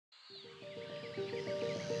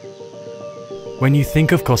When you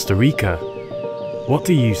think of Costa Rica, what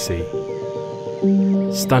do you see?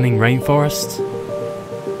 Stunning rainforests?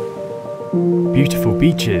 Beautiful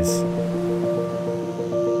beaches?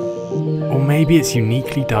 Or maybe it's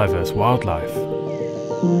uniquely diverse wildlife?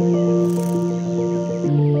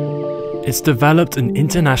 It's developed an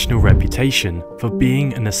international reputation for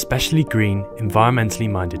being an especially green, environmentally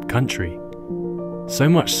minded country. So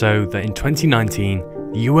much so that in 2019,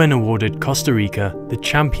 the UN awarded Costa Rica the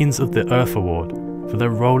Champions of the Earth Award for their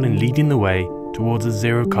role in leading the way towards a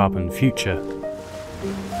zero-carbon future.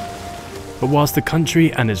 But whilst the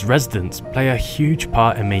country and its residents play a huge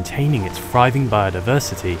part in maintaining its thriving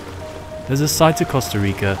biodiversity, there's a side to Costa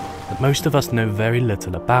Rica that most of us know very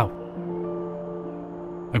little about.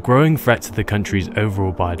 A growing threat to the country's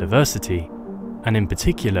overall biodiversity, and in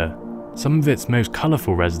particular, some of its most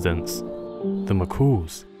colourful residents, the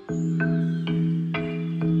macaws.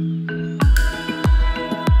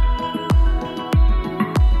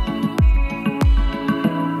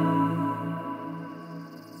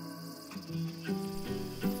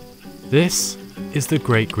 This is the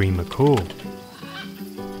Great Green Macaw,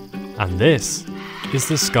 and this is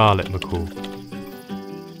the scarlet macaw.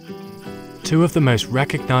 Two of the most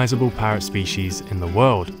recognisable parrot species in the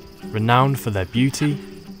world, renowned for their beauty,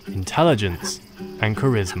 intelligence, and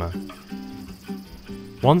charisma.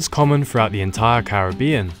 Once common throughout the entire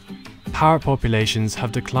Caribbean, parrot populations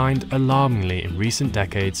have declined alarmingly in recent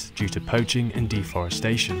decades due to poaching and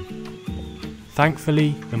deforestation.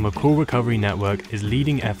 Thankfully, the Macaw Recovery Network is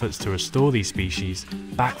leading efforts to restore these species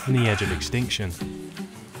back from the edge of extinction.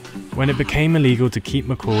 When it became illegal to keep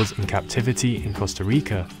macaws in captivity in Costa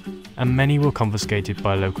Rica, and many were confiscated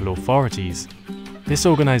by local authorities, this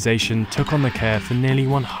organisation took on the care for nearly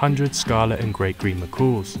 100 scarlet and great green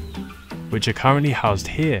macaws, which are currently housed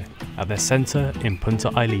here at their centre in Punta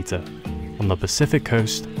Ailita, on the Pacific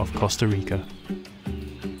coast of Costa Rica.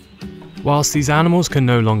 Whilst these animals can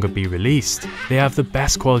no longer be released, they have the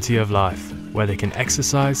best quality of life, where they can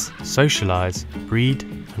exercise, socialise, breed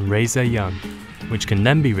and raise their young, which can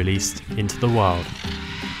then be released into the wild.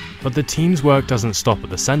 But the team's work doesn't stop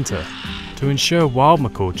at the centre. To ensure wild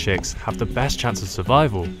macaw chicks have the best chance of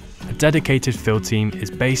survival, a dedicated field team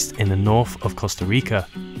is based in the north of Costa Rica,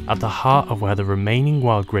 at the heart of where the remaining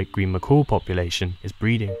wild great green macaw population is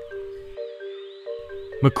breeding.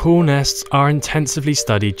 Macaw nests are intensively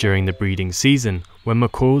studied during the breeding season, when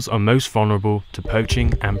macaws are most vulnerable to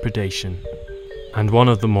poaching and predation. And one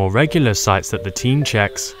of the more regular sites that the team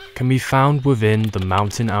checks can be found within the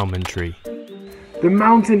mountain almond tree. The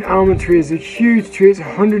mountain almond tree is a huge tree, it's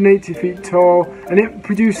 180 feet tall, and it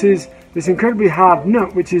produces this incredibly hard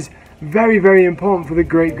nut, which is very, very important for the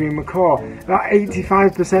great green macaw. About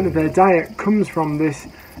 85% of their diet comes from this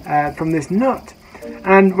nut.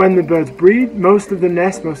 And when the birds breed, most of the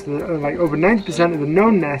nests, like over 90% of the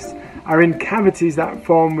known nests, are in cavities that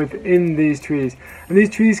form within these trees. And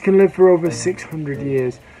these trees can live for over 600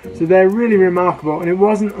 years. So they're really remarkable. And it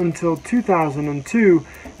wasn't until 2002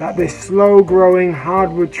 that this slow-growing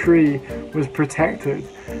hardwood tree was protected.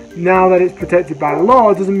 Now that it's protected by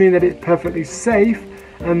law, it doesn't mean that it's perfectly safe.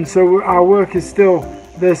 And so our work is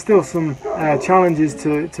there's still some challenges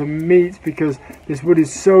to meet, because this wood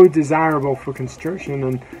is so desirable for construction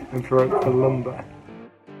and for lumber.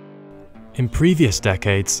 In previous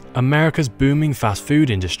decades, America's booming fast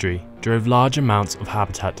food industry drove large amounts of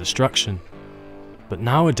habitat destruction. But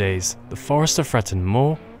nowadays, the forests are threatened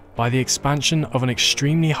more by the expansion of an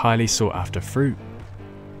extremely highly sought after fruit,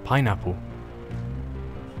 pineapple.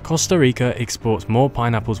 Costa Rica exports more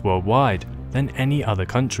pineapples worldwide than any other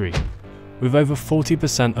country, with over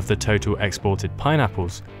 40% of the total exported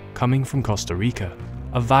pineapples coming from Costa Rica,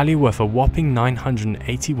 a value worth a whopping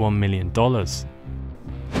 $981 million.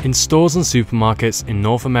 In stores and supermarkets in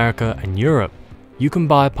North America and Europe, you can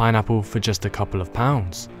buy a pineapple for just a couple of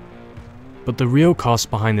pounds. But the real cost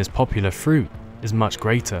behind this popular fruit is much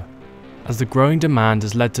greater, as the growing demand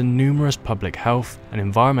has led to numerous public health and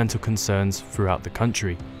environmental concerns throughout the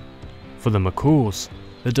country. For the macaws,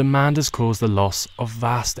 the demand has caused the loss of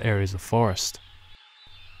vast areas of forest.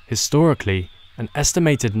 Historically, an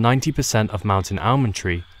estimated 90% of mountain almond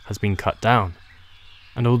tree has been cut down,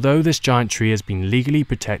 and although this giant tree has been legally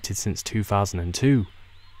protected since 2002,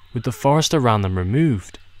 with the forest around them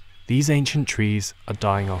removed, these ancient trees are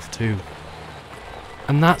dying off too.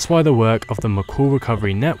 And that's why the work of the Macaw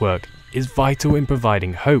Recovery Network is vital in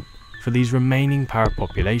providing hope for these remaining parrot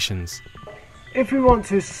populations. If we want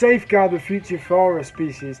to safeguard the future forest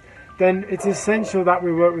species, then it's essential that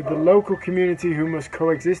we work with the local community who must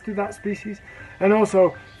coexist with that species, and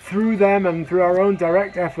also through them and through our own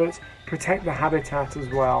direct efforts protect the habitat as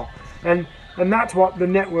well. And And that's what the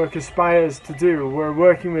network aspires to do. We're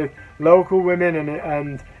working with local women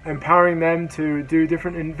and empowering them to do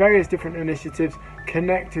various different initiatives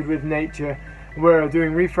connected with nature. We're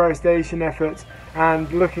doing reforestation efforts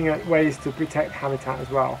and looking at ways to protect habitat as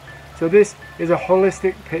well. So this is a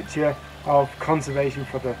holistic picture of conservation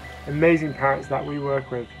for the amazing parrots that we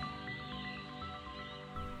work with.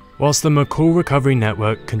 Whilst the Macaw Recovery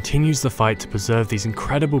Network continues the fight to preserve these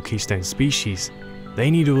incredible keystone species, they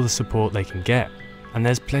need all the support they can get, and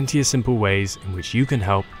there's plenty of simple ways in which you can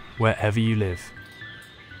help wherever you live.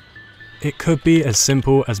 It could be as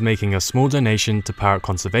simple as making a small donation to parrot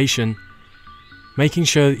conservation, making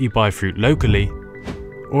sure that you buy fruit locally,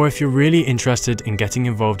 or if you're really interested in getting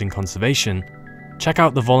involved in conservation, check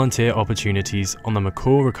out the volunteer opportunities on the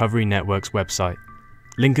Macaw Recovery Network's website.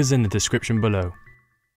 Link is in the description below.